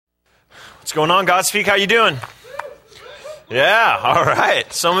What's going on, Godspeak? How you doing? Yeah, all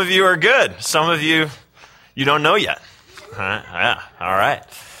right. Some of you are good. Some of you don't know yet. Yeah, all right.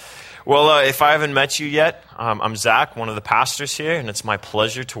 Well, if I haven't met you yet, I'm Zach, one of the pastors here, and it's my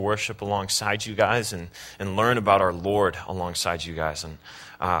pleasure to worship alongside you guys and learn about our Lord alongside you guys. And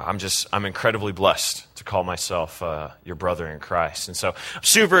I'm incredibly blessed to call myself your brother in Christ. And so I'm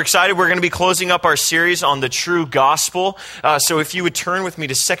super excited. We're going to be closing up our series on the true gospel. So if you would turn with me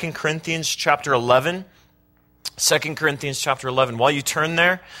to 2 Corinthians chapter 11. 2 Corinthians chapter 11. While you turn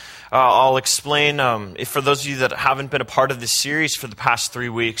there, I'll explain, for those of you that haven't been a part of this series for the past 3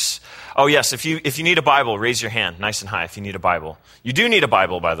 weeks. Oh yes, if you need a Bible, raise your hand nice and high if you need a Bible. You do need a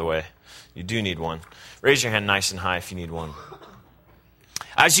Bible, by the way. You do need one. Raise your hand nice and high if you need one.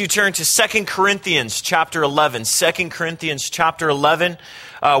 As you turn to 2 Corinthians chapter 11, 2 Corinthians chapter 11,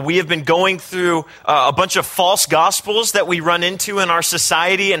 we have been going through a bunch of false gospels that we run into in our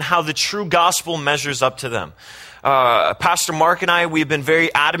society and how the true gospel measures up to them. Pastor Mark and I, we've been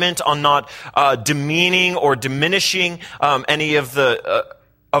very adamant on not demeaning or diminishing any of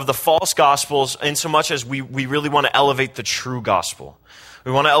the false gospels, in so much as we really want to elevate the true gospel.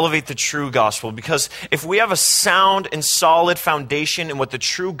 We want to elevate the true gospel, because if we have a sound and solid foundation in what the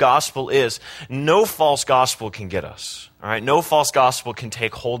true gospel is, no false gospel can get us. All right, no false gospel can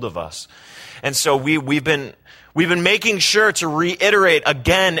take hold of us. And so we've been making sure to reiterate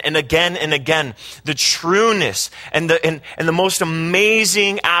again and again and again the trueness and the most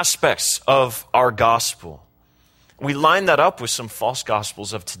amazing aspects of our gospel. We line that up with some false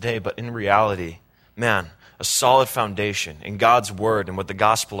gospels of today, but in reality, man, a solid foundation in God's word and what the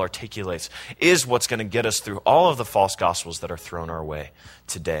gospel articulates is what's going to get us through all of the false gospels that are thrown our way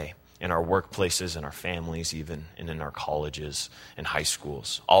today, in our workplaces, in our families even, and in our colleges and high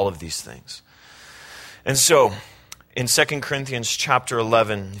schools, all of these things. And so, in 2 Corinthians chapter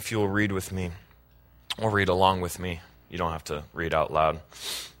 11, if you will read with me, or read along with me. You don't have to read out loud.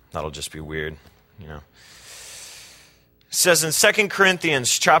 That'll just be weird, you know. It says in 2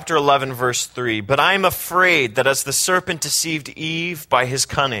 Corinthians chapter 11, verse 3, "But I am afraid that as the serpent deceived Eve by his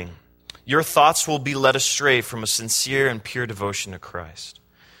cunning, your thoughts will be led astray from a sincere and pure devotion to Christ.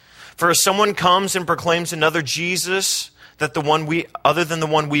 For if someone comes and proclaims another Jesus other than the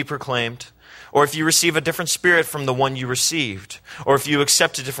one we proclaimed, or if you receive a different spirit from the one you received, or if you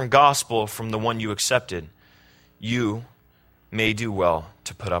accept a different gospel from the one you accepted, you may do well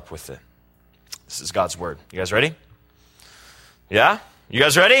to put up with it." This is God's word. You guys ready? Yeah? You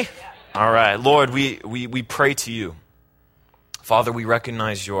guys ready? Yeah. All right. Lord, we pray to you. Father, we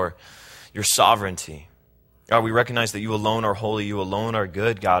recognize your sovereignty. God, we recognize that you alone are holy, you alone are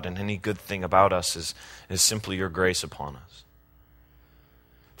good, God, and any good thing about us is simply your grace upon us.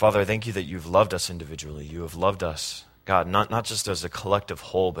 Father, I thank you that you've loved us individually. You have loved us, God, not just as a collective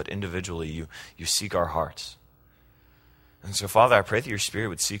whole, but individually. You seek our hearts. And so, Father, I pray that your Spirit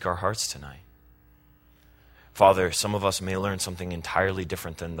would seek our hearts tonight. Father, some of us may learn something entirely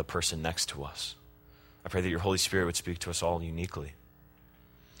different than the person next to us. I pray that your Holy Spirit would speak to us all uniquely.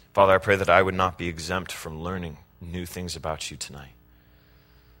 Father, I pray that I would not be exempt from learning new things about you tonight.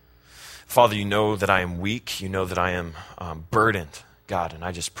 Father, you know that I am weak. You know that I am burdened, God, and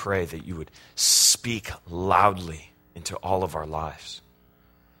I just pray that you would speak loudly into all of our lives.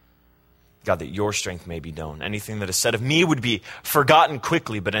 God, that your strength may be known. Anything that is said of me would be forgotten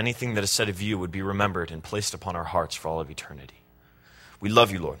quickly, but anything that is said of you would be remembered and placed upon our hearts for all of eternity. We love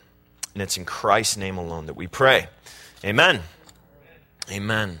you, Lord, and it's in Christ's name alone that we pray. Amen.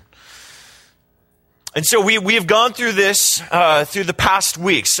 Amen. And so we have gone through this through the past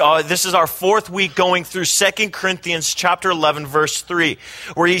weeks. This is our fourth week going through 2 Corinthians chapter 11, verse 3,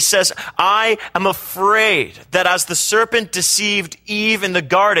 where he says, "I am afraid that as the serpent deceived Eve in the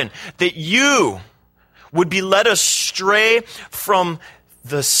garden, that you would be led astray from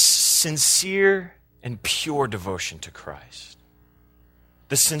the sincere and pure devotion to Christ."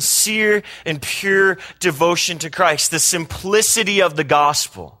 The sincere and pure devotion to Christ, the simplicity of the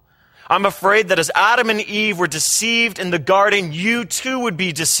gospel. I'm afraid that as Adam and Eve were deceived in the garden, you too would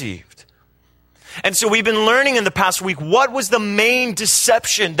be deceived. And so we've been learning in the past week, what was the main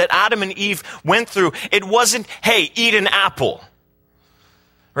deception that Adam and Eve went through? It wasn't, hey, eat an apple,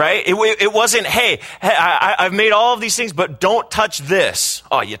 right? It wasn't, hey, I've made all of these things, but don't touch this.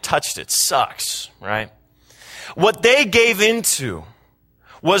 Oh, you touched it, sucks, right? What they gave into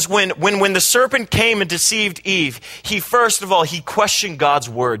was when the serpent came and deceived Eve, he questioned God's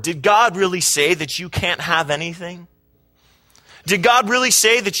word. Did God really say that you can't have anything? Did God really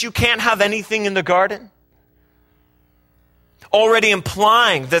say that you can't have anything in the garden? already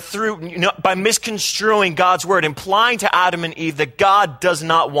implying that by misconstruing God's word, implying to Adam and Eve that God does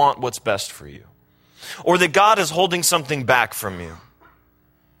not want what's best for you, or that God is holding something back from you.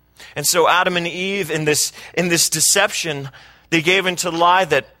 And so Adam and Eve, in this deception, they gave into the lie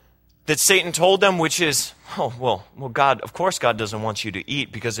that Satan told them, which is, God, of course God doesn't want you to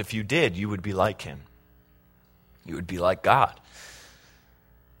eat, because if you did, you would be like him. You would be like God.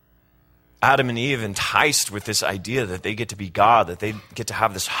 Adam and Eve, enticed with this idea that they get to be God, that they get to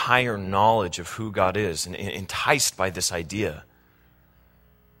have this higher knowledge of who God is, and enticed by this idea,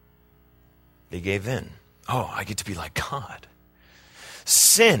 they gave in. Oh, I get to be like God.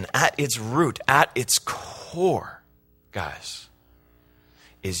 Sin at its root, at its core, guys,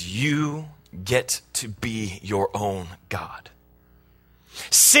 is you get to be your own God.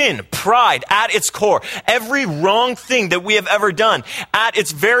 Sin, pride, at its core, every wrong thing that we have ever done, at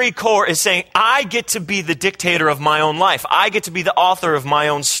its very core is saying, I get to be the dictator of my own life. I get to be the author of my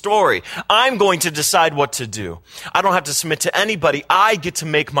own story. I'm going to decide what to do. I don't have to submit to anybody. I get to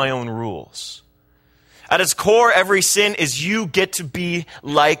make my own rules. At its core, every sin is you get to be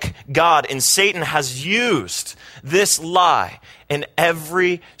like God. And Satan has used this lie in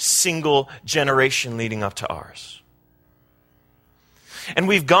every single generation leading up to ours. And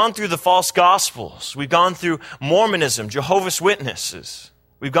we've gone through the false gospels. We've gone through Mormonism, Jehovah's Witnesses.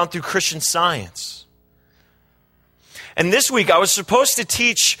 We've gone through Christian Science. And this week I was supposed to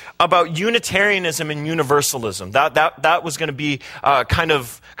teach about Unitarianism and Universalism. That was going to be kind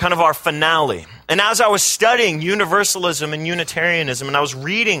of our finale. And as I was studying Universalism and Unitarianism, and I was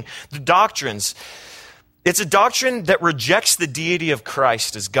reading the doctrines, it's a doctrine that rejects the deity of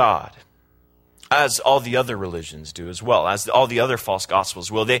Christ as God, as all the other religions do as well, as all the other false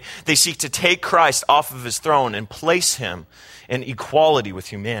gospels will. They seek to take Christ off of his throne and place him in equality with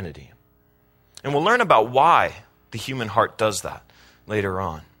humanity. And we'll learn about why the human heart does that later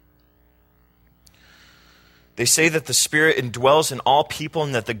on. They say that the Spirit indwells in all people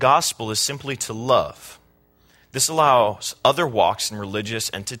and that the gospel is simply to love. This allows other walks and religious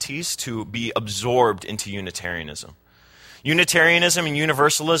entities to be absorbed into Unitarianism. Unitarianism and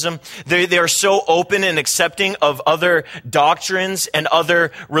Universalism, they are so open and accepting of other doctrines and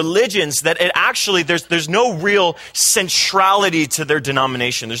other religions that it actually, there's no real centrality to their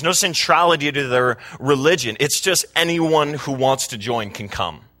denomination. There's no centrality to their religion. It's just anyone who wants to join can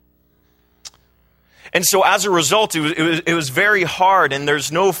come. And so as a result, it was very hard, and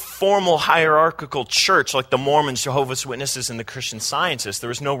there's no formal hierarchical church like the Mormons, Jehovah's Witnesses, and the Christian Scientists. There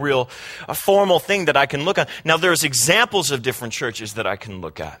was no real formal thing that I can look at. Now, there's examples of different churches that I can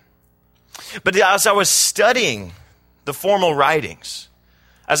look at. But as I was studying the formal writings,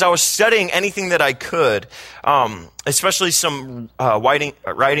 as I was studying anything that I could, especially some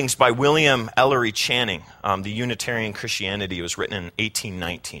writings by William Ellery Channing, The Unitarian Christianity, was written in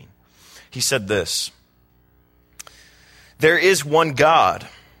 1819. He said this: there is one God,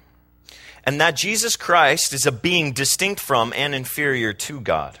 and that Jesus Christ is a being distinct from and inferior to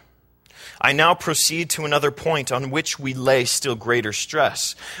God. I now proceed to another point on which we lay still greater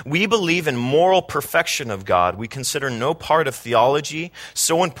stress. We believe in moral perfection of God. We consider no part of theology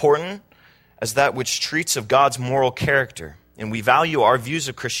so important as that which treats of God's moral character. And we value our views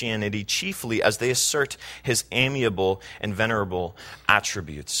of Christianity chiefly as they assert his amiable and venerable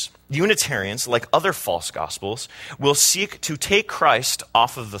attributes. Unitarians, like other false gospels, will seek to take Christ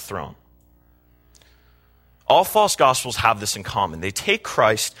off of the throne. All false gospels have this in common. They take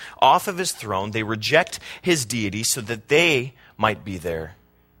Christ off of his throne. They reject his deity so that they might be there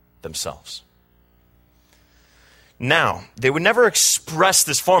themselves. Now, they would never express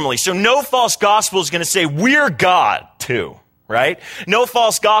this formally. So no false gospel is going to say, we're God too. Right? No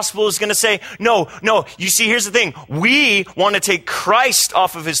false gospel is going to say, no, you see, here's the thing. We want to take Christ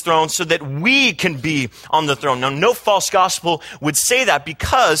off of his throne so that we can be on the throne. Now, no false gospel would say that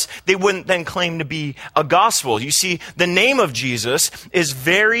because they wouldn't then claim to be a gospel. You see, the name of Jesus is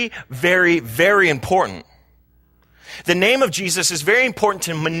very, very, very important. The name of Jesus is very important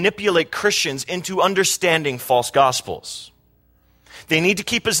to manipulate Christians into understanding false gospels. They need to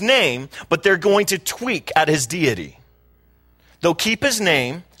keep his name, but they're going to tweak at his deity. They'll keep his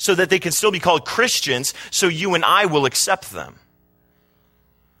name so that they can still be called Christians, so you and I will accept them.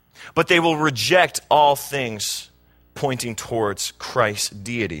 But they will reject all things pointing towards Christ's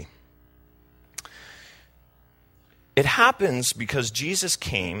deity. It happens because Jesus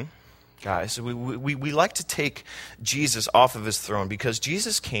came, guys, we like to take Jesus off of his throne because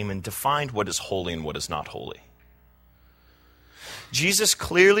Jesus came and defined what is holy and what is not holy. Jesus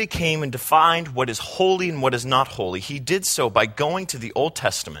clearly came and defined what is holy and what is not holy. He did so by going to the Old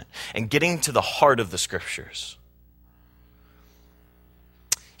Testament and getting to the heart of the Scriptures.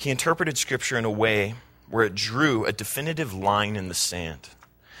 He interpreted Scripture in a way where it drew a definitive line in the sand.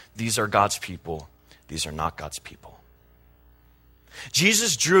 These are God's people. These are not God's people.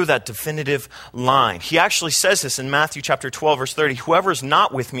 Jesus drew that definitive line. He actually says this in Matthew chapter 12, verse 30. Whoever is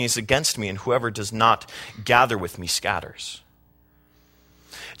not with me is against me, and whoever does not gather with me scatters.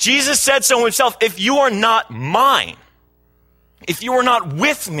 Jesus said so himself, if you are not mine, if you are not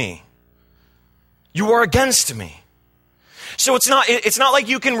with me, you are against me. So it's not like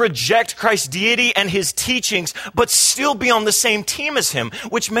you can reject Christ's deity and his teachings, but still be on the same team as him,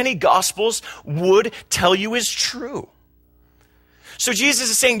 which many gospels would tell you is true. So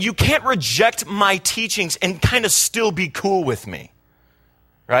Jesus is saying, you can't reject my teachings and kind of still be cool with me,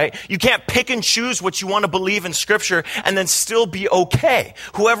 right? You can't pick and choose what you want to believe in Scripture and then still be okay.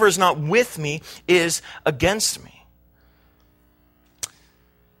 Whoever is not with me is against me.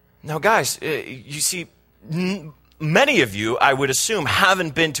 Now, guys, you see, many of you, I would assume,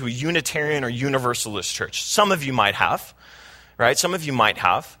 haven't been to a Unitarian or Universalist church. Some of you might have, right? Some of you might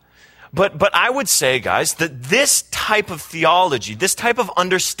have. But I would say, guys, that this type of theology, this type of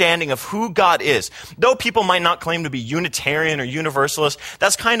understanding of who God is, though people might not claim to be Unitarian or Universalist,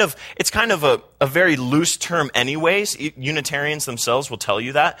 it's kind of a very loose term anyways. Unitarians themselves will tell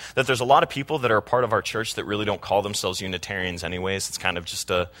you that there's a lot of people that are a part of our church that really don't call themselves Unitarians anyways. It's kind of just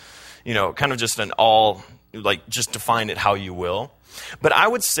an all, like, just define it how you will. But I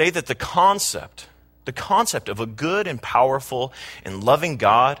would say that the concept of a good and powerful and loving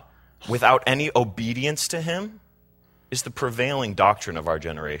God without any obedience to him is the prevailing doctrine of our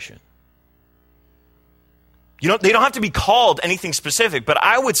generation. They don't have to be called anything specific, but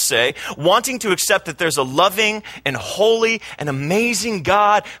I would say wanting to accept that there's a loving and holy and amazing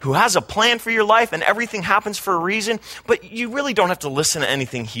God who has a plan for your life and everything happens for a reason, but you really don't have to listen to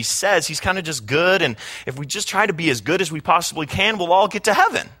anything he says. He's kind of just good, and if we just try to be as good as we possibly can, we'll all get to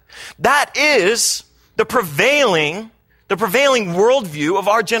heaven. That is the prevailing worldview of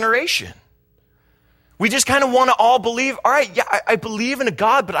our generation. We just kind of want to all believe, all right, yeah, I believe in a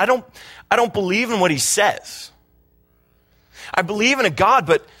God, but I don't believe in what he says. I believe in a God,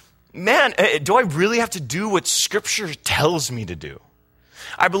 but man, do I really have to do what Scripture tells me to do?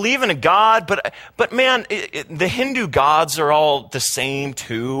 I believe in a God, but man, the Hindu gods are all the same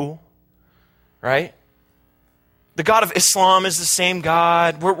too, right? The God of Islam is the same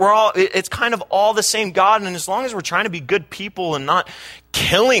God. It's kind of all the same God. And as long as we're trying to be good people and not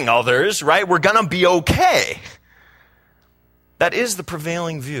killing others, right, we're going to be okay. That is the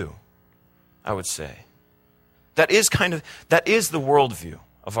prevailing view, I would say. That is the worldview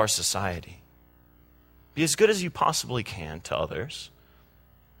of our society. Be as good as you possibly can to others,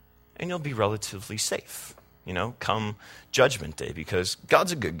 and you'll be relatively safe, come Judgment Day, because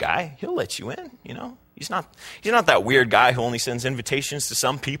God's a good guy. He'll let you in, He's not that weird guy who only sends invitations to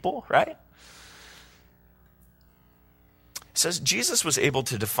some people, right? It says Jesus was able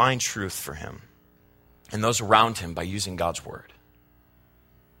to define truth for him and those around him by using God's word.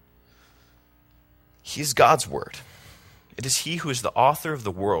 He's God's word. It is he who is the author of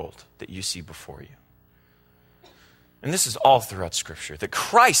the world that you see before you. And this is all throughout Scripture, that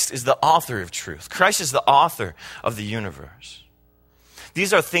Christ is the author of truth. Christ is the author of the universe.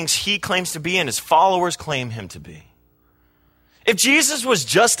 These are things he claims to be and his followers claim him to be. If Jesus was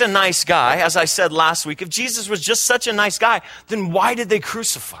just a nice guy, as I said last week, if Jesus was just such a nice guy, then why did they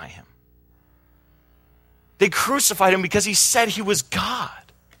crucify him? They crucified him because he said he was God.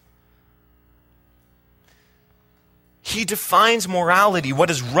 He defines morality, what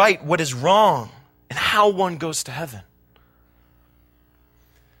is right, what is wrong, and how one goes to heaven.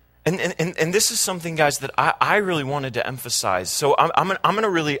 And this is something, guys, that I really wanted to emphasize. So I'm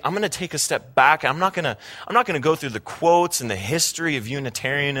going to take a step back. I'm not going to go through the quotes and the history of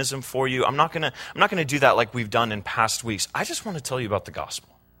Unitarianism for you. I'm not going to do that like we've done in past weeks. I just want to tell you about the gospel.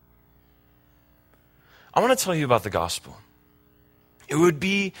 I want to tell you about the gospel. It would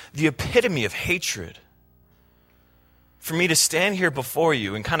be the epitome of hatred for me to stand here before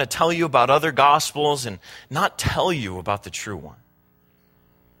you and kind of tell you about other gospels and not tell you about the true one.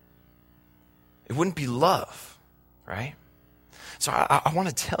 It wouldn't be love, right? So I want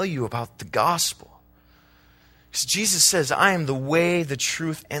to tell you about the gospel. Because Jesus says, I am the way, the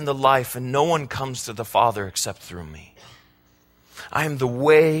truth, and the life, and no one comes to the Father except through me. I am the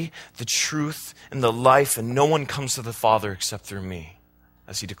way, the truth, and the life, and no one comes to the Father except through me,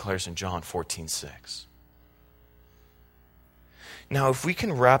 as he declares in John 14:6. Now, if we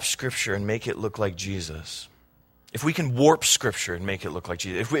can wrap Scripture and make it look like Jesus, if we can warp Scripture and make it look like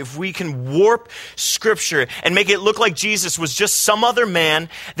Jesus, if we can warp Scripture and make it look like Jesus was just some other man,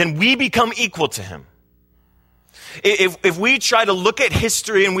 then we become equal to him. If we try to look at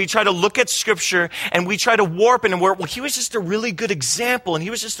history and we try to look at Scripture and we try to warp it and well, he was just a really good example and he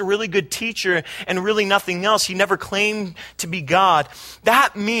was just a really good teacher and really nothing else. He never claimed to be God.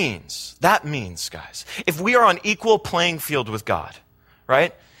 That means, guys, if we are on equal playing field with God,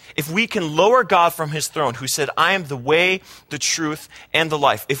 right? If we can lower God from his throne, who said, I am the way, the truth, and the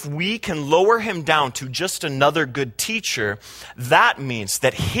life. If we can lower him down to just another good teacher, that means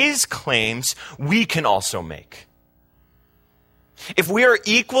that his claims we can also make. If we are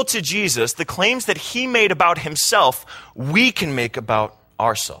equal to Jesus, the claims that he made about himself, we can make about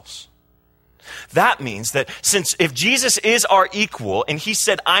ourselves. That means that if Jesus is our equal and he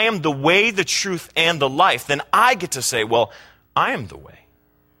said, I am the way, the truth, and the life, then I get to say, well, I am the way.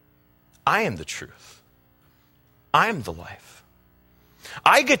 I am the truth. I am the life.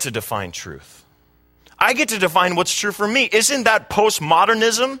 I get to define truth. I get to define what's true for me. Isn't that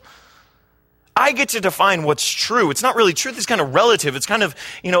postmodernism? I get to define what's true. It's not really truth. It's kind of relative. It's kind of,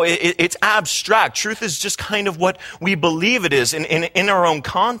 it's abstract. Truth is just kind of what we believe it is in our own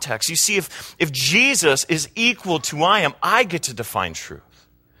context. You see, if Jesus is equal to I am, I get to define truth.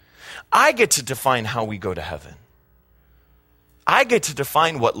 I get to define how we go to heaven. I get to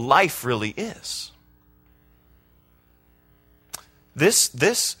define what life really is. This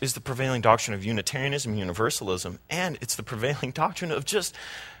is the prevailing doctrine of Unitarianism, Universalism, and it's the prevailing doctrine of just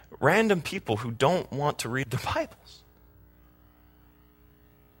random people who don't want to read their Bibles.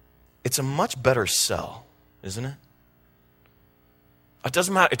 It's a much better sell, isn't it? It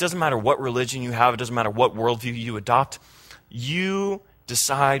doesn't matter what religion you have. It doesn't matter what worldview you adopt. You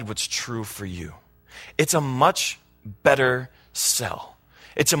decide what's true for you. It's a much better sell.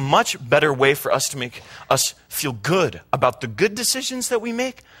 It's a much better way for us to make us feel good about the good decisions that we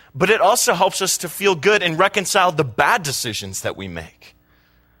make, but it also helps us to feel good and reconcile the bad decisions that we make.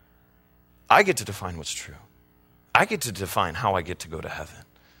 I get to define what's true. I get to define how I get to go to heaven.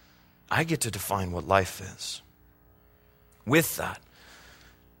 I get to define what life is. With that,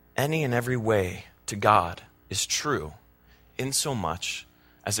 any and every way to God is true in so much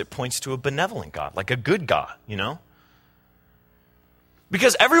as it points to a benevolent God, like a good God,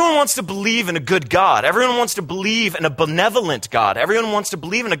 Because everyone wants to believe in a good God. Everyone wants to believe in a benevolent God. Everyone wants to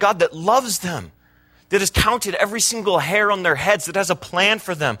believe in a God that loves them, that has counted every single hair on their heads, that has a plan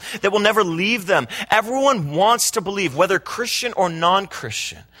for them, that will never leave them. Everyone wants to believe, whether Christian or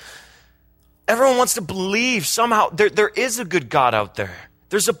non-Christian. Everyone wants to believe somehow there is a good God out there.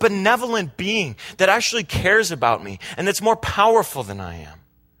 There's a benevolent being that actually cares about me and that's more powerful than I am.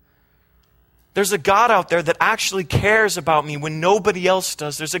 There's a God out there that actually cares about me when nobody else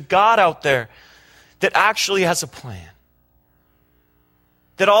does. There's a God out there that actually has a plan.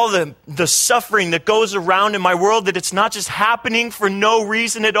 That all the suffering that goes around in my world, that it's not just happening for no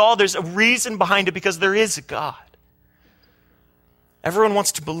reason at all. There's a reason behind it because there is a God. Everyone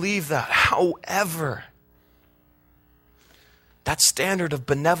wants to believe that. However, that standard of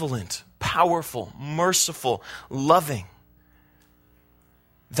benevolent, powerful, merciful, loving,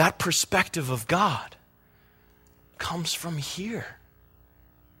 that perspective of God comes from here.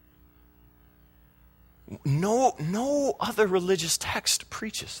 No other religious text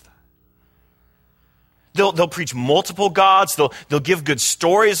preaches that. They'll preach multiple gods. They'll give good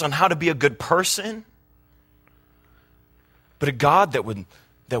stories on how to be a good person. But a God that would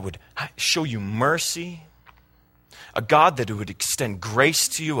show you mercy, a God that would extend grace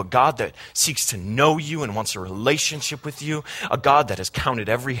to you, a God that seeks to know you and wants a relationship with you, a God that has counted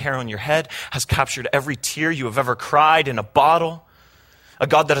every hair on your head, has captured every tear you have ever cried in a bottle, a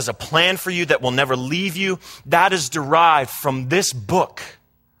God that has a plan for you that will never leave you. That is derived from this book.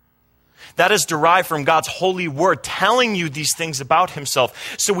 That is derived from God's holy word telling you these things about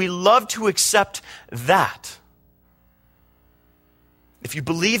himself. So we love to accept that. If you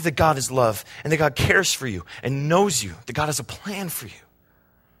believe that God is love and that God cares for you and knows you, that God has a plan for you,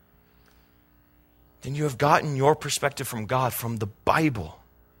 then you have gotten your perspective from God from the Bible.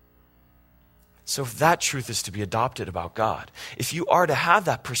 So if that truth is to be adopted about God, if you are to have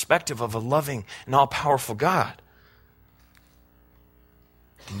that perspective of a loving and all-powerful God,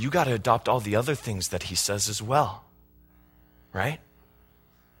 then you got to adopt all the other things that he says as well, right?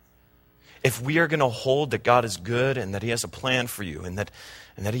 If we are going to hold that God is good and that he has a plan for you and that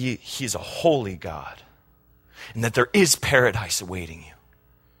he is a holy God and that there is paradise awaiting you,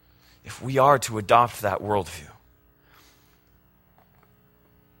 if we are to adopt that worldview,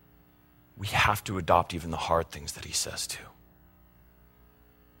 we have to adopt even the hard things that he says too.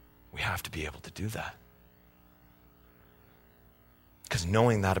 We have to be able to do that. Because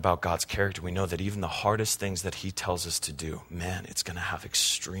knowing that about God's character, we know that even the hardest things that he tells us to do, man, it's going to have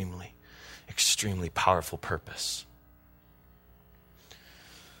extremely extremely powerful purpose.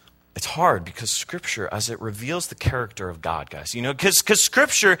 It's hard because Scripture, as it reveals the character of God, guys, because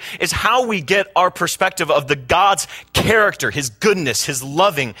Scripture is how we get our perspective of the God's character, His goodness, His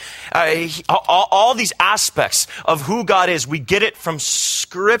loving, all these aspects of who God is. We get it from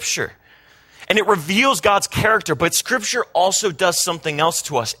Scripture. And it reveals God's character, but Scripture also does something else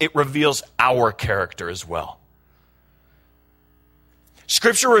to us. It reveals our character as well.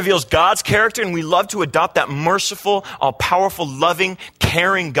 Scripture reveals God's character, and we love to adopt that merciful, all-powerful, loving,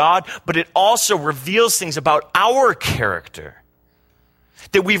 caring God, but it also reveals things about our character.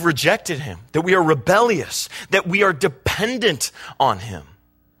 That we've rejected Him, that we are rebellious, that we are dependent on Him.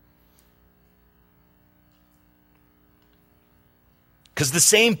 Because the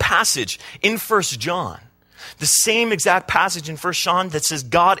same passage in 1 John, the same exact passage in 1 John that says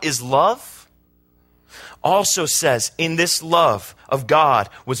God is love, also says, in this love of God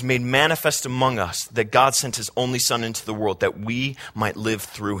was made manifest among us, that God sent His only Son into the world, that we might live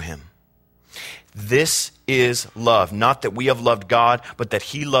through Him. This is love, not that we have loved God, but that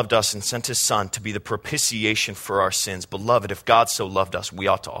He loved us and sent His Son to be the propitiation for our sins. Beloved, if God so loved us, we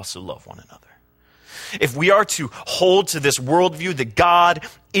ought to also love one another. If we are to hold to this worldview that God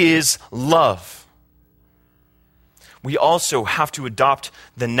is love, we also have to adopt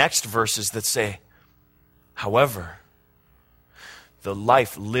the next verses that say, however, the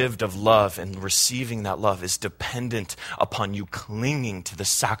life lived of love and receiving that love is dependent upon you clinging to the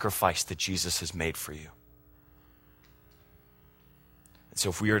sacrifice that Jesus has made for you. And so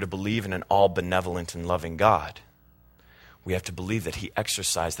if we are to believe in an all-benevolent and loving God, we have to believe that He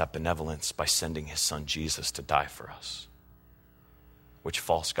exercised that benevolence by sending His Son Jesus to die for us, which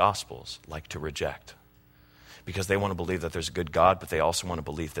false gospels like to reject. Because they want to believe that there's a good God, but they also want to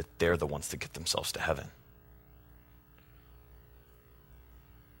believe that they're the ones that get themselves to heaven.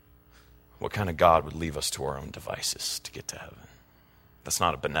 What kind of God would leave us to our own devices to get to heaven? That's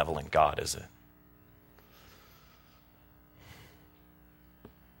not a benevolent God, is it?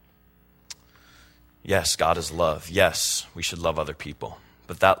 Yes, God is love. Yes, we should love other people.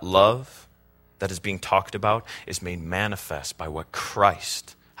 But that love that is being talked about is made manifest by what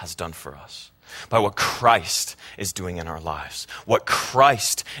Christ has done for us. By what Christ is doing in our lives. What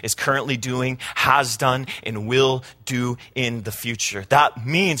Christ is currently doing, has done, and will do in the future. That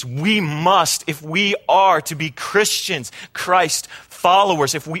means we must, if we are to be Christians, Christ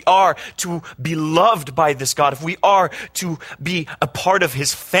followers, if we are to be loved by this God, if we are to be a part of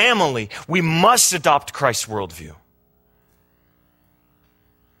His family, we must adopt Christ's worldview.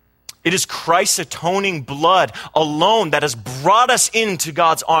 It is Christ's atoning blood alone that has brought us into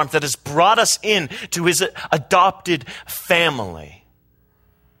God's arms, that has brought us into His adopted family.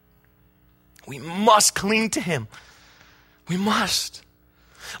 We must cling to Him. We must.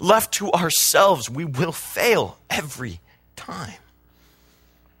 Left to ourselves, we will fail every time.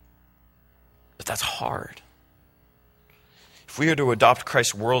 But that's hard. If we are to adopt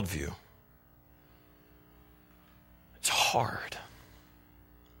Christ's worldview, it's hard.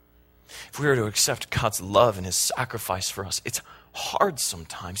 If we are to accept God's love and His sacrifice for us, it's hard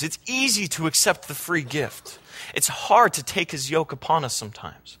sometimes. It's easy to accept the free gift. It's hard to take His yoke upon us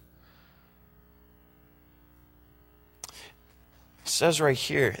sometimes. It says right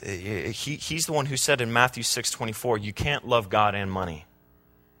here, He's the one who said in Matthew 6:24, you can't love God and money.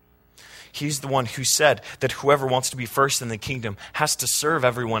 He's the one who said that whoever wants to be first in the kingdom has to serve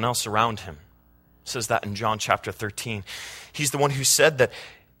everyone else around him. It says that in John chapter 13. He's the one who said that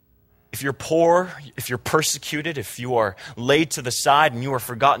if you're poor, if you're persecuted, if you are laid to the side and you are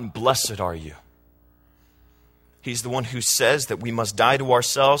forgotten, blessed are you. He's the one who says that we must die to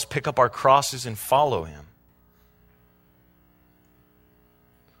ourselves, pick up our crosses, and follow Him.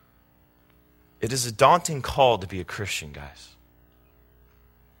 It is a daunting call to be a Christian, guys.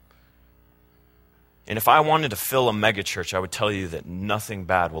 And if I wanted to fill a megachurch, I would tell you that nothing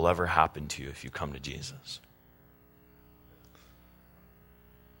bad will ever happen to you if you come to Jesus.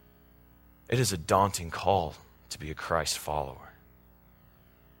 It is a daunting call to be a Christ follower.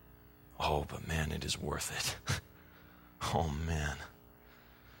 Oh, but man, it is worth it. Oh, man.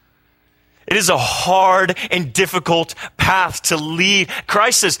 It is a hard and difficult path to lead.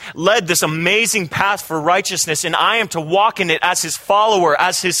 Christ has led this amazing path for righteousness, and I am to walk in it as His follower,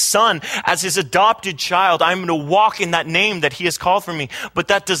 as His son, as His adopted child. I'm to walk in that name that He has called for me. But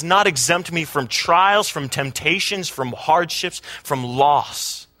that does not exempt me from trials, from temptations, from hardships, from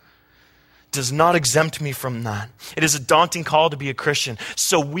loss. Does not exempt me from that. It is a daunting call to be a Christian.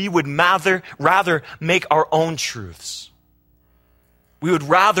 So we would rather make our own truths. We would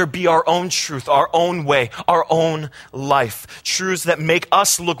rather be our own truth, our own way, our own life. Truths that make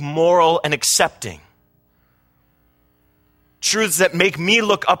us look moral and accepting. Truths that make me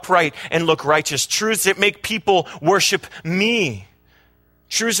look upright and look righteous. Truths that make people worship me.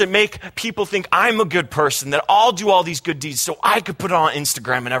 Truths that make people think I'm a good person, that I'll do all these good deeds so I could put it on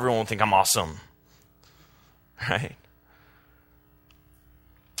Instagram and everyone will think I'm awesome. Right?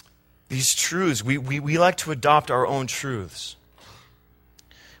 These truths, we like to adopt our own truths.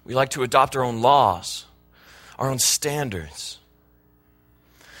 We like to adopt our own laws, our own standards.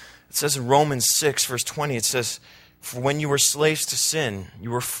 It says in Romans 6, verse 20, it says, "For when you were slaves to sin, you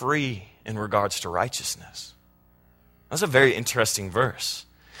were free in regards to righteousness." That's a very interesting verse.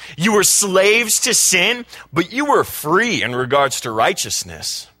 You were slaves to sin, but you were free in regards to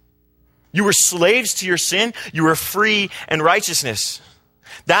righteousness. You were slaves to your sin, you were free in righteousness.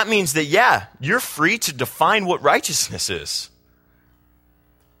 That means that, yeah, you're free to define what righteousness is.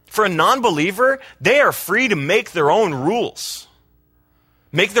 For a non-believer, they are free to make their own rules.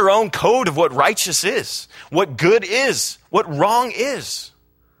 Make their own code of what righteous is, what good is, what wrong is.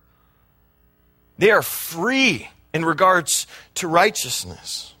 They are free in regards to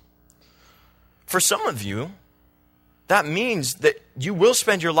righteousness. For some of you, that means that you will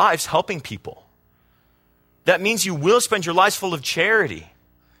spend your lives helping people. That means you will spend your lives full of charity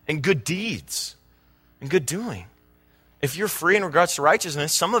and good deeds and good doing. If you're free in regards to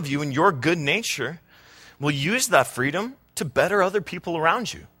righteousness, some of you in your good nature will use that freedom to better other people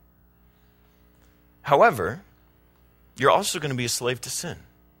around you. However, you're also going to be a slave to sin.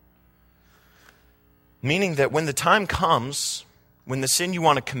 Meaning that when the time comes, when the sin you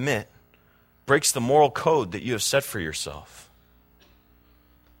want to commit breaks the moral code that you have set for yourself,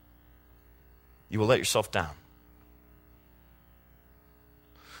 you will let yourself down.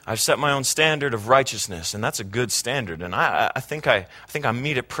 I've set my own standard of righteousness, and that's a good standard, and I think I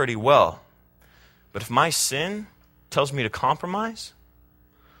meet it pretty well. But if my sin tells me to compromise,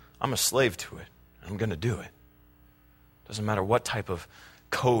 I'm a slave to it. I'm going to do it. Doesn't matter what type of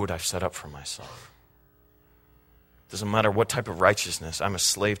code I've set up for myself. Doesn't matter what type of righteousness, I'm a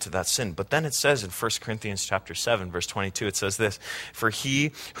slave to that sin. But then it says in 1 Corinthians chapter 7, verse 22, it says this, "For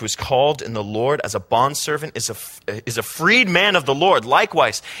he who is called in the Lord as a bondservant is a freed man of the Lord.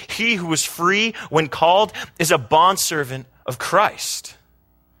 Likewise, he who was free when called is a bondservant of Christ."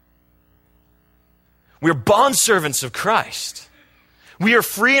 We're bondservants of Christ. We are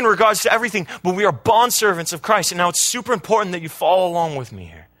free in regards to everything, but we are bondservants of Christ. And now it's super important that you follow along with me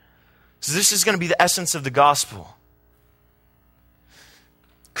here. So this is going to be the essence of the gospel.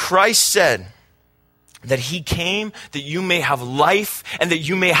 Christ said that he came that you may have life and that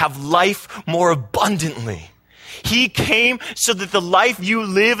you may have life more abundantly. He came so that the life you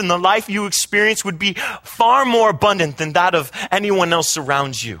live and the life you experience would be far more abundant than that of anyone else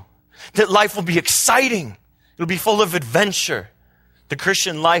around you. That life will be exciting. It'll be full of adventure. The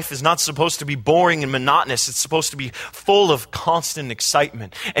Christian life is not supposed to be boring and monotonous. It's supposed to be full of constant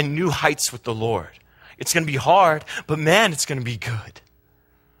excitement and new heights with the Lord. It's going to be hard, but man, it's going to be good.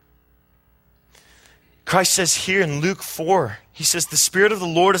 Christ says here in Luke 4, he says, "The Spirit of the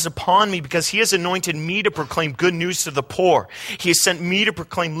Lord is upon me because he has anointed me to proclaim good news to the poor. He has sent me to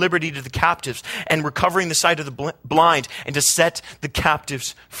proclaim liberty to the captives and recovering the sight of the blind and to set the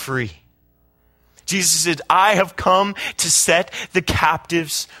captives free." Jesus said, "I have come to set the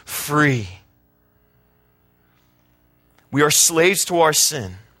captives free." We are slaves to our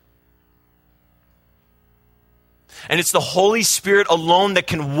sin. And it's the Holy Spirit alone that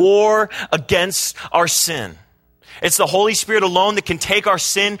can war against our sin. It's the Holy Spirit alone that can take our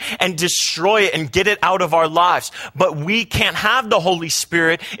sin and destroy it and get it out of our lives. But we can't have the Holy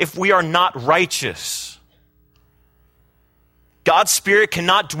Spirit if we are not righteous. God's Spirit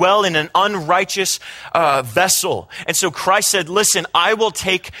cannot dwell in an unrighteous vessel. And so Christ said, "Listen, I will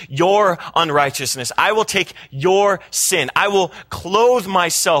take your unrighteousness. I will take your sin. I will clothe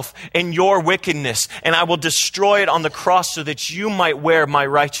myself in your wickedness, and I will destroy it on the cross so that you might wear my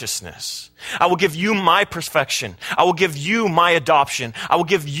righteousness. I will give you my perfection. I will give you my adoption. I will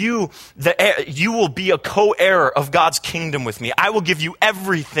give you you will be a co-heir of God's kingdom with me. I will give you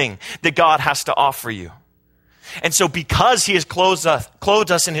everything that God has to offer you." And so because he has clothed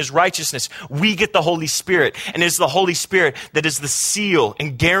us in his righteousness, we get the Holy Spirit. And it is the Holy Spirit that is the seal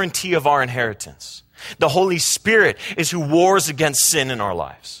and guarantee of our inheritance. The Holy Spirit is who wars against sin in our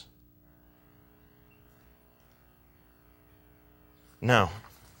lives. Now,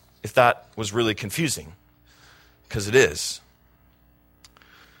 if that was really confusing, because it is,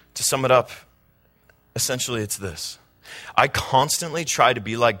 to sum it up, essentially it's this. I constantly try to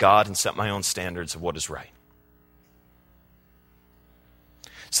be like God and set my own standards of what is right.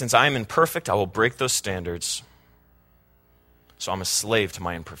 Since I am imperfect, I will break those standards. So I'm a slave to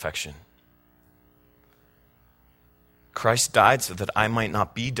my imperfection. Christ died so that I might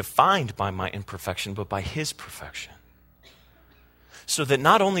not be defined by my imperfection, but by his perfection. So that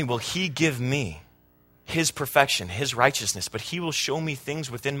not only will he give me his perfection, his righteousness, but he will show me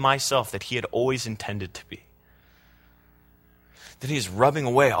things within myself that he had always intended to be. That he is rubbing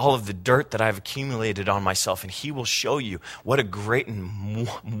away all of the dirt that I've accumulated on myself, and he will show you what a great and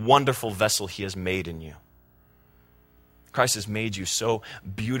wonderful vessel he has made in you. Christ has made you so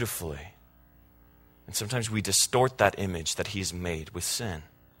beautifully. And sometimes we distort that image that he's made with sin.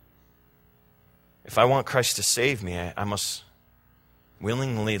 If I want Christ to save me, I must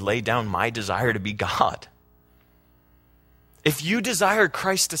willingly lay down my desire to be God. If you desire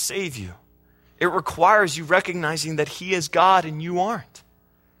Christ to save you, it requires you recognizing that he is God and you aren't.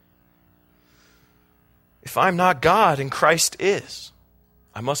 If I'm not God and Christ is,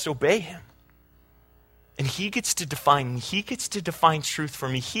 I must obey him. And he gets to define me. He gets to define truth for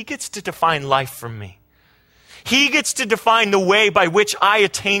me. He gets to define life for me. He gets to define the way by which I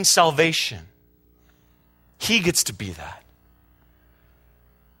attain salvation. He gets to be that.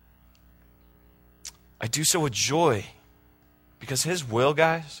 I do so with joy because his will,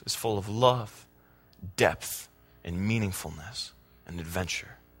 guys, is full of love, depth, and meaningfulness and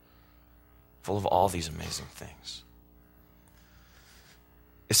adventure. Full of all these amazing things.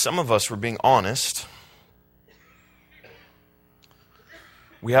 If some of us were being honest,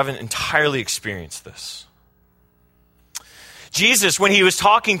 we haven't entirely experienced this. Jesus, when he was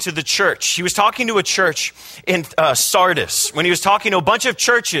talking to the church, he was talking to a church in Sardis. When he was talking to a bunch of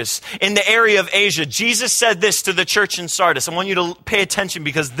churches in the area of Asia, Jesus said this to the church in Sardis. I want you to pay attention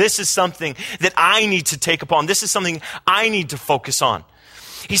because this is something that I need to take upon. This is something I need to focus on.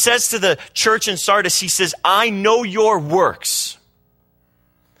 He says to the church in Sardis, he says, I know your works,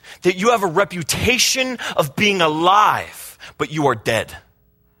 that you have a reputation of being alive, but you are dead.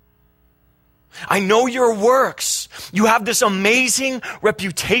 I know your works. You have this amazing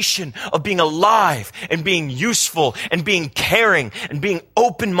reputation of being alive and being useful and being caring and being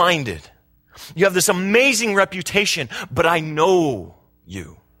open-minded. You have this amazing reputation, but I know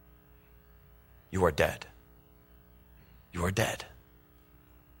you. You are dead. You are dead.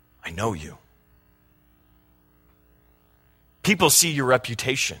 I know you. People see your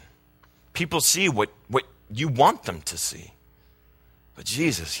reputation. People see what you want them to see. But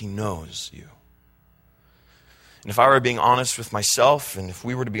Jesus, he knows you. And if I were being honest with myself, and if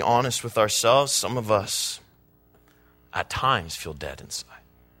we were to be honest with ourselves, some of us at times feel dead inside.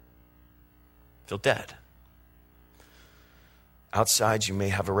 Feel dead. Outside, you may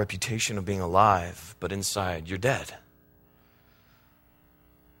have a reputation of being alive, but inside, you're dead.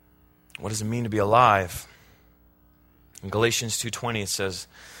 What does it mean to be alive? In Galatians 2:20, it says,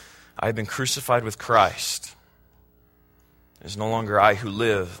 I have been crucified with Christ. It is no longer I who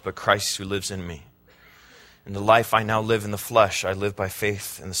live, but Christ who lives in me. In the life I now live in the flesh, I live by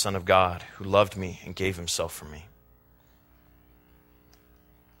faith in the Son of God, who loved me and gave himself for me.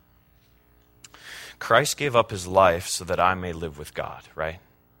 Christ gave up his life so that I may live with God, right?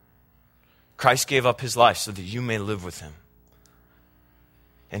 Christ gave up his life so that you may live with him.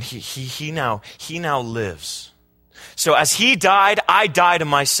 And he now lives. So as he died, I die to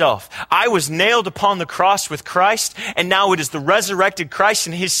myself. I was nailed upon the cross with Christ, and now it is the resurrected Christ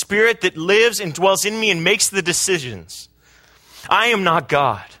and his Spirit that lives and dwells in me and makes the decisions. I am not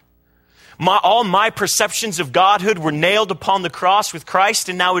God. All my perceptions of godhood were nailed upon the cross with Christ,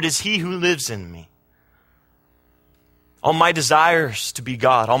 and now it is he who lives in me. All my desires to be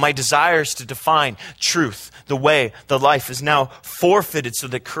God, all my desires to define truth, the way, the life is now forfeited so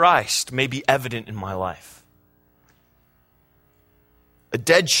that Christ may be evident in my life. A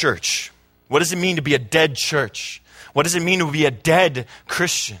dead church. What does it mean to be a dead church? What does it mean to be a dead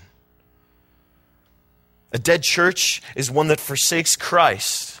Christian? A dead church is one that forsakes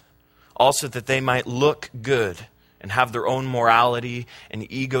Christ, also that they might look good and have their own morality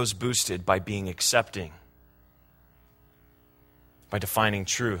and egos boosted by being accepting, by defining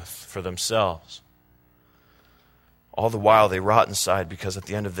truth for themselves. All the while they rot inside because at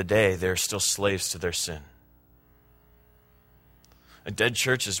the end of the day, they're still slaves to their sin. A dead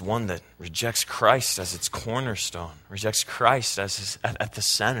church is one that rejects Christ as its cornerstone, rejects Christ as at the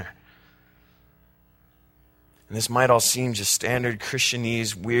center. And this might all seem just standard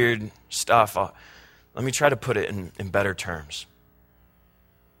Christianese, weird stuff. Let me try to put it in better terms.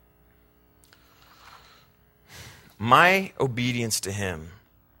 My obedience to him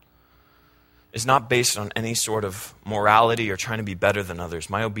is not based on any sort of morality or trying to be better than others.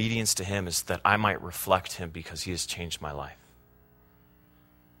 My obedience to him is that I might reflect him because he has changed my life.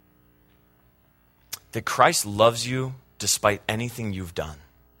 that Christ loves you despite anything you've done,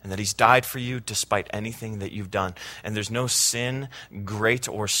 and that he's died for you despite anything that you've done. And there's no sin, great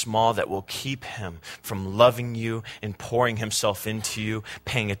or small, that will keep him from loving you and pouring himself into you,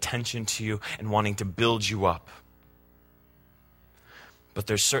 paying attention to you, and wanting to build you up. But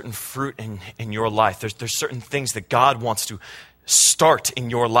there's certain fruit in your life. There's certain things that God wants to start in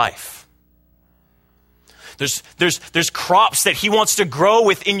your life. There's crops that he wants to grow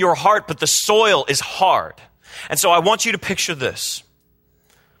within your heart, but the soil is hard. And so I want you to picture this.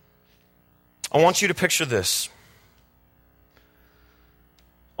 I want you to picture this.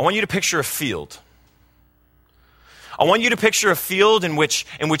 I want you to picture a field. I want you to picture a field in which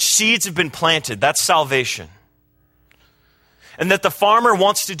seeds have been planted. That's salvation. And that the farmer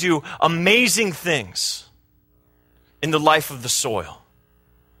wants to do amazing things in the life of the soil,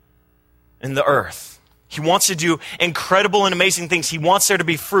 in the earth. He wants to do incredible and amazing things. He wants there to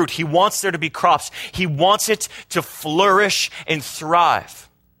be fruit. He wants there to be crops. He wants it to flourish and thrive.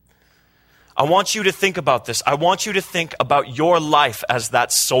 I want you to think about this. I want you to think about your life as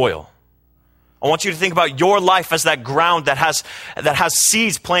that soil. I want you to think about your life as that ground that has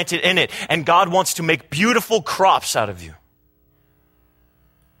seeds planted in it. And God wants to make beautiful crops out of you.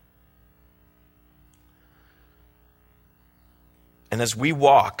 And as we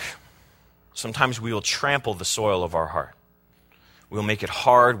walk, sometimes we will trample the soil of our heart. We will make it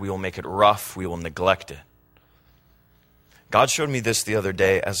hard. We will make it rough. We will neglect it. God showed me this the other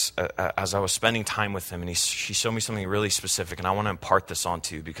day as I was spending time with him, and he showed me something really specific, and I want to impart this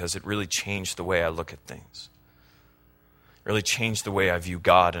onto you because it really changed the way I look at things. It really changed the way I view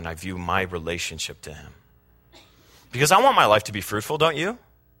God and I view my relationship to him. Because I want my life to be fruitful, don't you?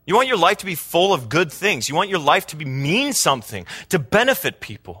 You want your life to be full of good things. You want your life to mean something, to benefit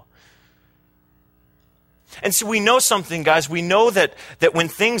people. And so we know something, guys. We know that when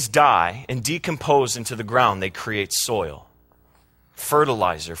things die and decompose into the ground, they create soil,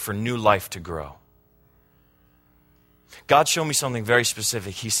 fertilizer for new life to grow. God showed me something very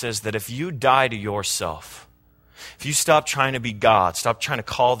specific. He says that if you die to yourself, if you stop trying to be God, stop trying to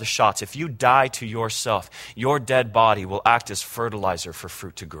call the shots, if you die to yourself, your dead body will act as fertilizer for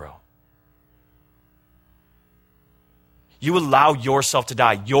fruit to grow. You allow yourself to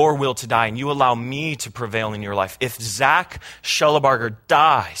die, your will to die, and you allow me to prevail in your life. If Zach Schellebarger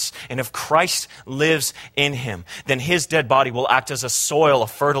dies, and if Christ lives in him, then his dead body will act as a soil, a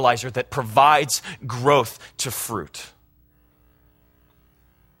fertilizer that provides growth to fruit.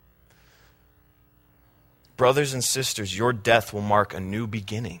 Brothers and sisters, your death will mark a new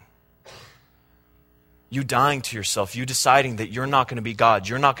beginning. You dying to yourself, you deciding that you're not going to be God,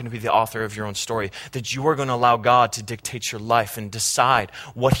 you're not going to be the author of your own story, that you are going to allow God to dictate your life and decide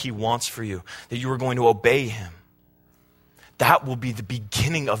what he wants for you, that you are going to obey him. That will be the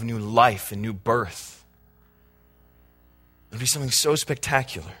beginning of new life and new birth. It'll be something so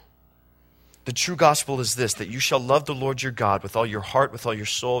spectacular. The true gospel is this, that you shall love the Lord your God with all your heart, with all your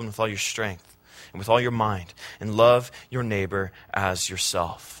soul, and with all your strength, and with all your mind, and love your neighbor as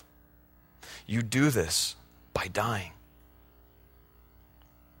yourself. You do this by dying.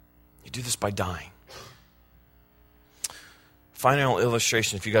 You do this by dying. Final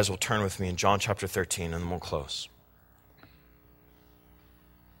illustration, if you guys will turn with me in John chapter 13, and then we'll close.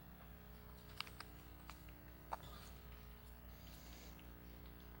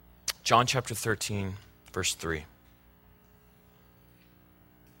 John chapter 13, verse 3.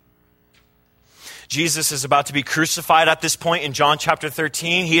 Jesus is about to be crucified at this point in John chapter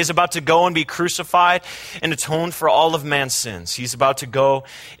 13. He is about to go and be crucified and atone for all of man's sins. He's about to go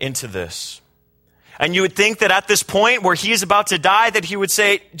into this. And you would think that at this point where he is about to die, that he would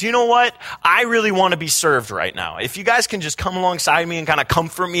say, do you know what? I really want to be served right now. If you guys can just come alongside me and kind of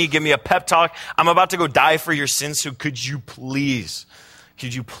comfort me, give me a pep talk. I'm about to go die for your sins, so could you please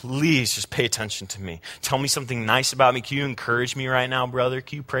just pay attention to me? Tell me something nice about me. Can you encourage me right now, brother?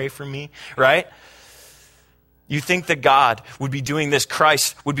 Can you pray for me? Right? You think that God would be doing this,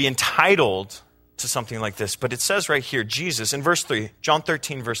 Christ would be entitled to something like this. But it says right here, Jesus, in verse 3, John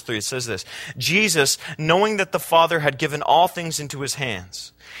 13, verse 3, it says this, Jesus, knowing that the Father had given all things into his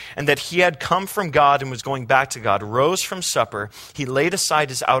hands, and that he had come from God and was going back to God, rose from supper. He laid aside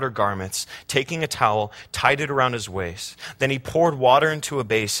his outer garments, taking a towel, tied it around his waist. Then he poured water into a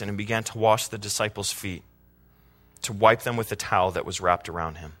basin and began to wash the disciples' feet, to wipe them with the towel that was wrapped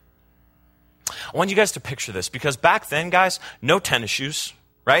around him. I want you guys to picture this, because back then, guys, no tennis shoes,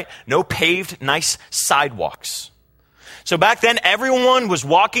 right? No paved, nice sidewalks. So back then, everyone was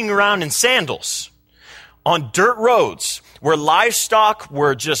walking around in sandals on dirt roads where livestock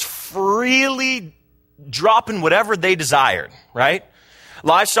were just freely dropping whatever they desired, right?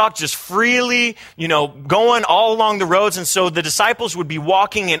 livestock just freely, going all along the roads. And so the disciples would be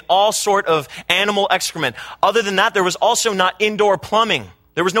walking in all sort of animal excrement. Other than that, there was also not indoor plumbing.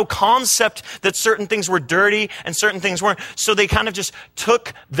 There was no concept that certain things were dirty and certain things weren't. So they kind of just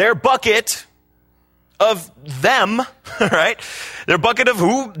took their bucket of them, right? Their bucket of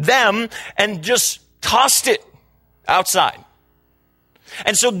them, and just tossed it outside.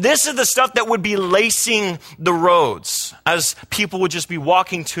 And so this is the stuff that would be lacing the roads as people would just be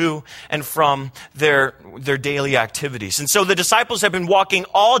walking to and from their daily activities. And so the disciples have been walking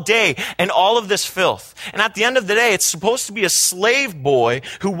all day in all of this filth. And at the end of the day, it's supposed to be a slave boy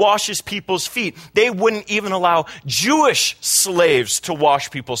who washes people's feet. They wouldn't even allow Jewish slaves to wash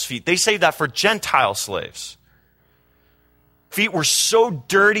people's feet. They say that for Gentile slaves. Feet were so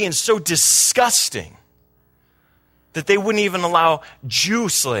dirty and so disgusting that they wouldn't even allow Jew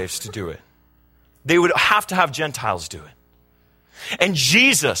slaves to do it. They would have to have Gentiles do it. And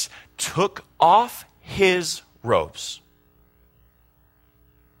Jesus took off his robes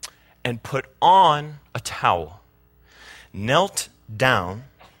and put on a towel, knelt down,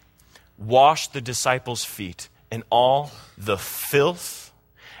 washed the disciples' feet, and all the filth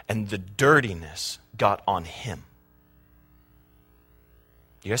and the dirtiness got on him.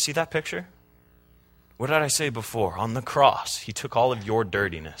 You guys see that picture? What did I say before? On the cross, he took all of your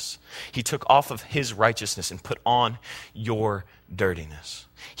dirtiness. He took off of his righteousness and put on your dirtiness.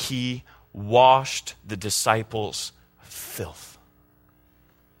 He washed the disciples' filth.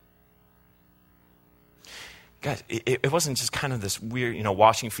 Guys, it wasn't just kind of this weird,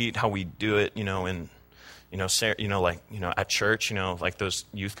 washing feet, how we do it, at church, like those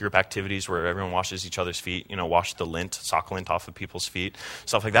youth group activities where everyone washes each other's feet, wash the sock lint off of people's feet,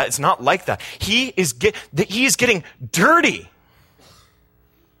 stuff like that. It's not like that. He is getting dirty.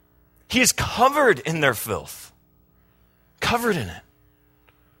 He is covered in their filth. Covered in it.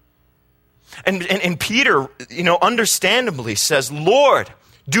 And Peter, understandably says, "Lord,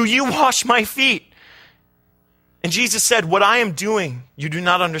 do you wash my feet?" And Jesus said, "What I am doing, you do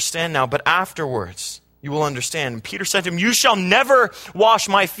not understand now, but afterwards you will understand." And Peter said to him, "You shall never wash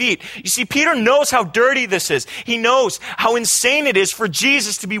my feet." You see, Peter knows how dirty this is. He knows how insane it is for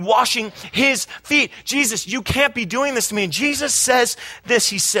Jesus to be washing his feet. "Jesus, you can't be doing this to me." And Jesus says this,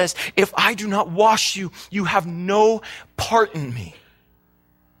 he says, "If I do not wash you, you have no part in me."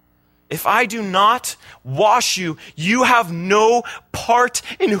 If I do not wash you, you have no part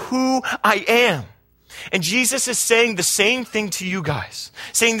in who I am. And Jesus is saying the same thing to you guys,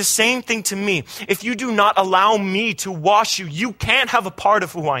 saying the same thing to me. If you do not allow me to wash you, you can't have a part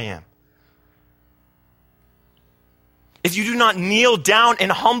of who I am. If you do not kneel down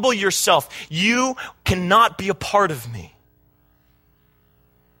and humble yourself, you cannot be a part of me.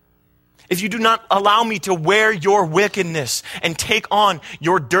 If you do not allow me to wear your wickedness and take on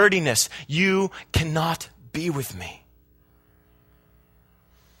your dirtiness, you cannot be with me.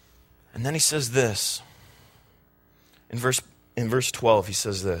 And then he says this. In verse 12, he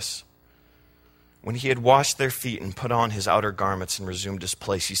says this. When he had washed their feet and put on his outer garments and resumed his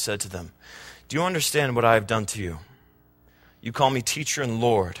place, he said to them, "Do you understand what I have done to you? You call me teacher and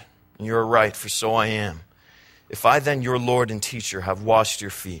Lord, and you are right, for so I am. If I then, your Lord and teacher, have washed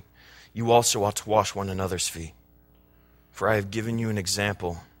your feet, you also ought to wash one another's feet. For I have given you an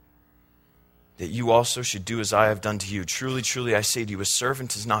example, that you also should do as I have done to you. Truly, truly, I say to you, a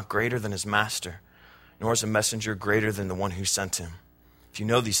servant is not greater than his master, nor is a messenger greater than the one who sent him. If you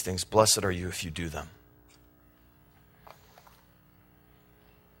know these things, blessed are you if you do them."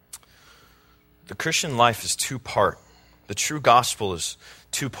 The Christian life is two-part. The true gospel is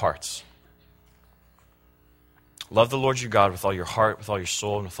two parts. Love the Lord your God with all your heart, with all your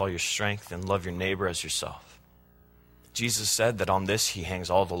soul, and with all your strength, and love your neighbor as yourself. Jesus said that on this he hangs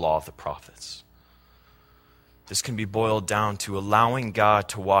all the law of the prophets. This can be boiled down to allowing God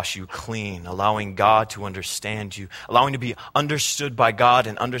to wash you clean, allowing God to understand you, allowing to be understood by God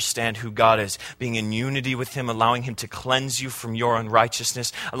and understand who God is, being in unity with him, allowing him to cleanse you from your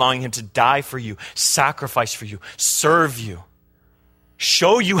unrighteousness, allowing him to die for you, sacrifice for you, serve you,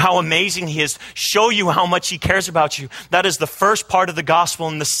 show you how amazing he is, show you how much he cares about you. That is the first part of the gospel.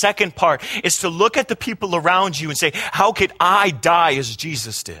 And the second part is to look at the people around you and say, how could I die as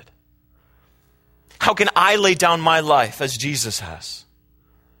Jesus did? How can I lay down my life as Jesus has?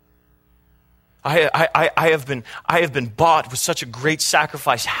 I have been bought with such a great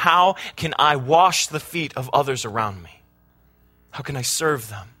sacrifice. How can I wash the feet of others around me? How can I serve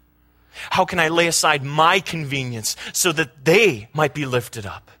them? How can I lay aside my convenience so that they might be lifted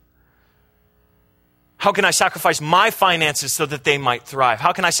up? How can I sacrifice my finances so that they might thrive?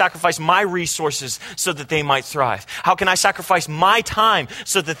 How can I sacrifice my resources so that they might thrive? How can I sacrifice my time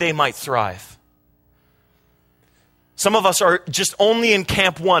so that they might thrive? Some of us are just only in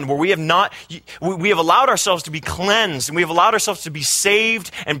camp one, where we have allowed ourselves to be cleansed, and we have allowed ourselves to be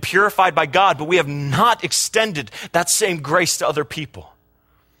saved and purified by God, but we have not extended that same grace to other people.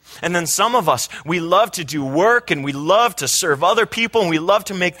 And then some of us, we love to do work, and we love to serve other people, and we love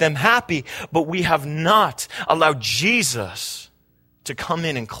to make them happy, but we have not allowed Jesus to come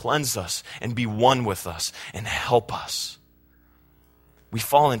in and cleanse us and be one with us and help us. We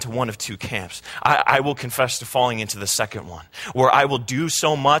fall into one of two camps. I will confess to falling into the second one, where I will do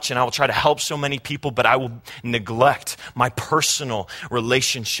so much and I will try to help so many people, but I will neglect my personal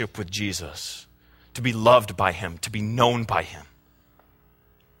relationship with Jesus, to be loved by him, to be known by him.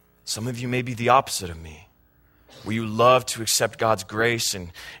 Some of you may be the opposite of me, where you love to accept God's grace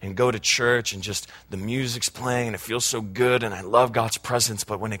and go to church and just the music's playing and it feels so good and I love God's presence,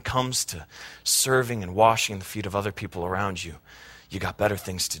 but when it comes to serving and washing the feet of other people around you, you got better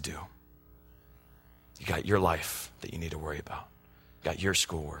things to do. You got your life that you need to worry about. You got your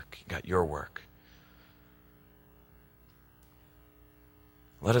schoolwork. You got your work.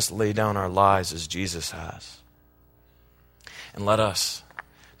 Let us lay down our lives as Jesus has. And let us,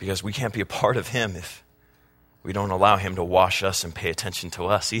 because we can't be a part of him if we don't allow him to wash us and pay attention to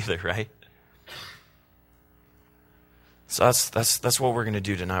us either, right? So that's what we're going to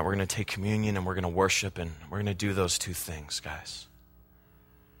do tonight. We're going to take communion and we're going to worship, and we're going to do those two things, guys.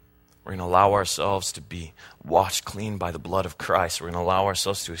 We're going to allow ourselves to be washed clean by the blood of Christ. We're going to allow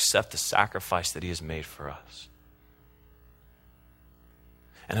ourselves to accept the sacrifice that he has made for us.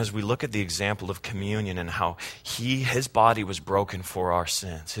 And as we look at the example of communion and how his body was broken for our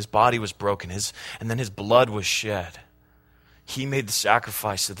sins, his body was broken, and then his blood was shed. He made the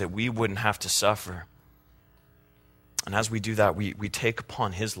sacrifice so that we wouldn't have to suffer. And as we do that, we take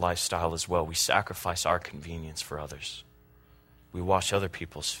upon his lifestyle as well. We sacrifice our convenience for others. We wash other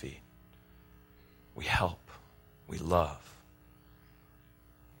people's feet. We help. We love.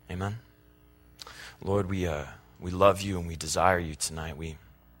 Amen? Lord, we love you and we desire you tonight.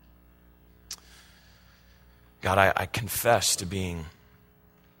 God, I confess to being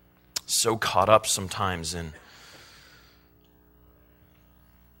so caught up sometimes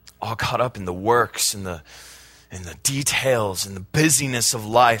all caught up in the works and the details and the busyness of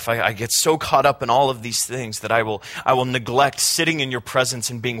life. I get so caught up in all of these things that I will neglect sitting in your presence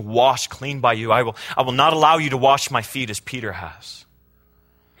and being washed clean by you. I will not allow you to wash my feet as Peter has.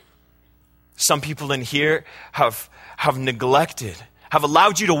 Some people in here have neglected, have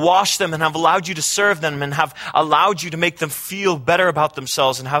allowed you to wash them and have allowed you to serve them and have allowed you to make them feel better about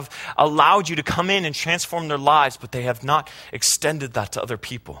themselves and have allowed you to come in and transform their lives, but they have not extended that to other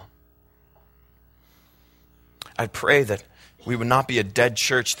people. I pray that we would not be a dead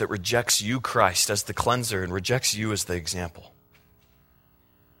church that rejects you, Christ, as the cleanser and rejects you as the example.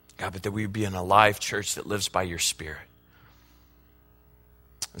 God, but that we would be an alive church that lives by your Spirit.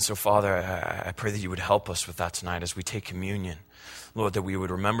 And so, Father, I pray that you would help us with that tonight as we take communion. Lord, that we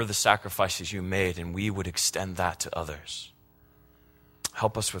would remember the sacrifices you made and we would extend that to others.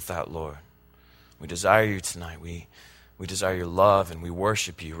 Help us with that, Lord. We desire you tonight. We desire your love and we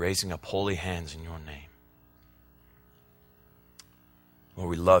worship you, raising up holy hands in your name. Lord,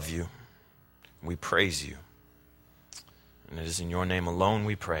 we love you. We praise you. And it is in your name alone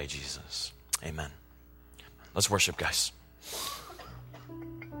we pray, Jesus. Amen. Let's worship, guys.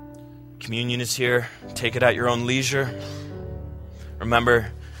 Communion is here. Take it at your own leisure.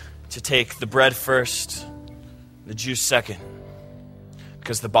 Remember to take the bread first, the juice second,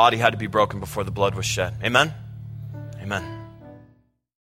 because the body had to be broken before the blood was shed. Amen? Amen.